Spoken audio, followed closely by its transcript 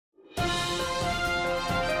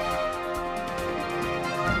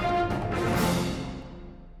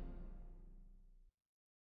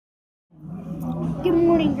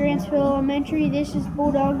Grantsville Elementary. This is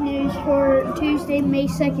Bulldog News for Tuesday, May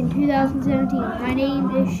 2nd, 2017. My name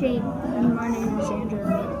is Shane. And my name is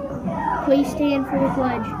Andrew. Please stand for the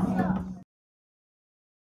pledge.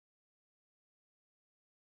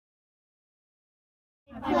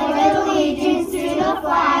 I pledge allegiance to the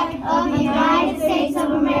flag of the United States of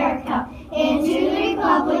America and to the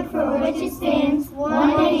republic for which it stands,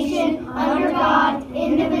 one nation, under God,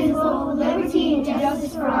 indivisible, with liberty and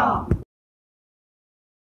justice for all.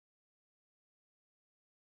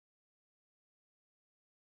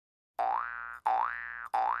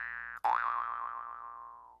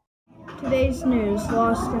 Today's news: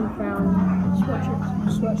 lost and found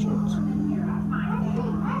sweatshirts.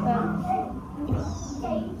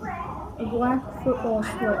 A black football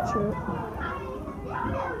sweatshirt,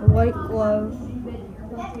 a white glove,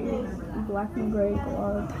 a black and gray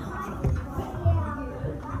glove,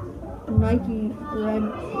 a Nike red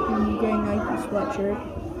and gray Nike sweatshirt,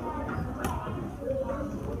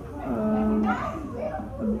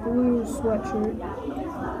 a blue sweatshirt,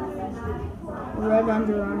 a red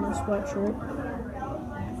Under Armour sweatshirt,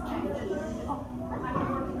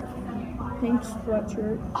 pink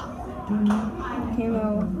sweatshirt, camo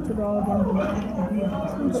toboggan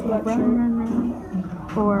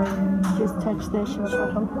sweatshirt, or just touch this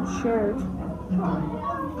shirt, a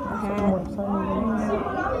hat,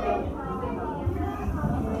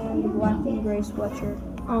 and a black and gray sweatshirt.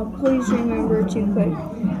 Please remember to put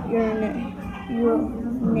your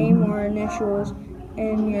name or initials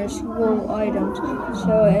in your school items,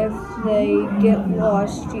 so if they get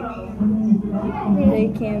lost, they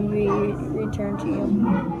can be returned to you.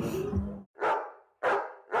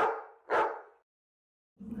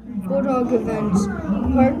 Bulldog events.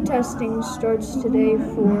 Park testing starts today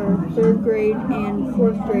for 3rd grade and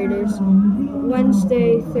 4th graders.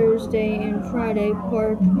 Wednesday, Thursday, and Friday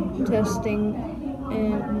park testing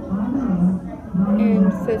and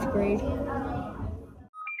 5th grade.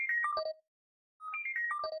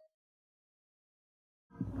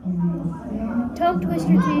 Tongue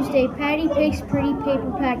Twister Tuesday. Patty picks pretty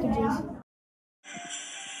paper packages.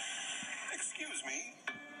 Excuse me,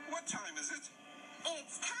 what time is it?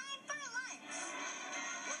 It's time for lunch.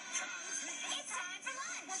 What time is it? It's time for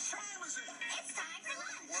lunch. What time is it? It's time for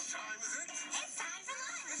lunch. What time is it? It's time for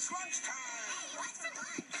lunch. It's lunchtime. Hey, what's for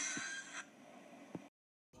lunch?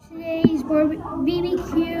 Today's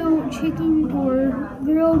BBQ chicken or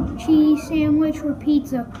grilled cheese sandwich or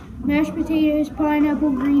pizza, mashed potatoes, pineapple,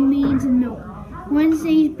 green beans, and milk.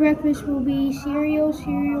 Wednesday's breakfast will be cereal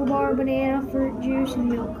bar, banana, fruit juice, and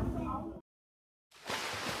milk.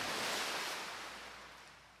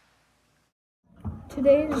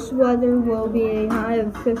 Today's weather will be a high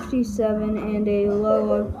of 57 and a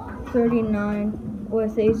low of 39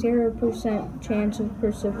 with a 0% chance of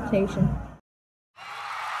precipitation.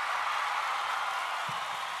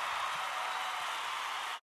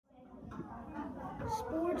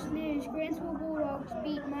 Sports news. Grantsville Bulldogs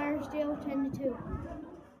beat Myersdale 10-2.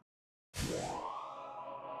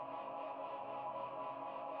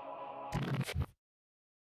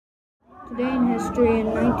 Today in history, in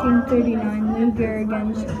 1939, Lou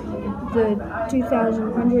Gehrigen's the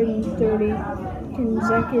 2,130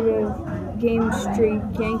 consecutive game streak,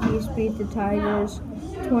 Yankees beat the Tigers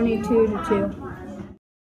 22-2.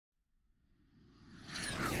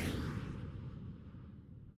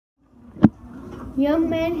 Young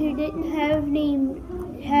men who didn't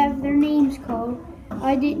have their names called.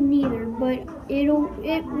 I didn't either, but it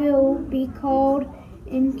will be called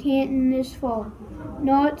in Canton this fall.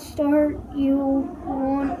 Not start you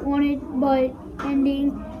wanted, but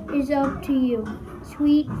ending is up to you.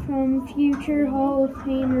 Tweet from future Hall of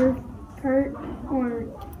Famer Kurt Warner.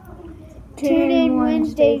 Tune in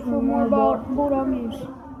Wednesday for more Bulldog news.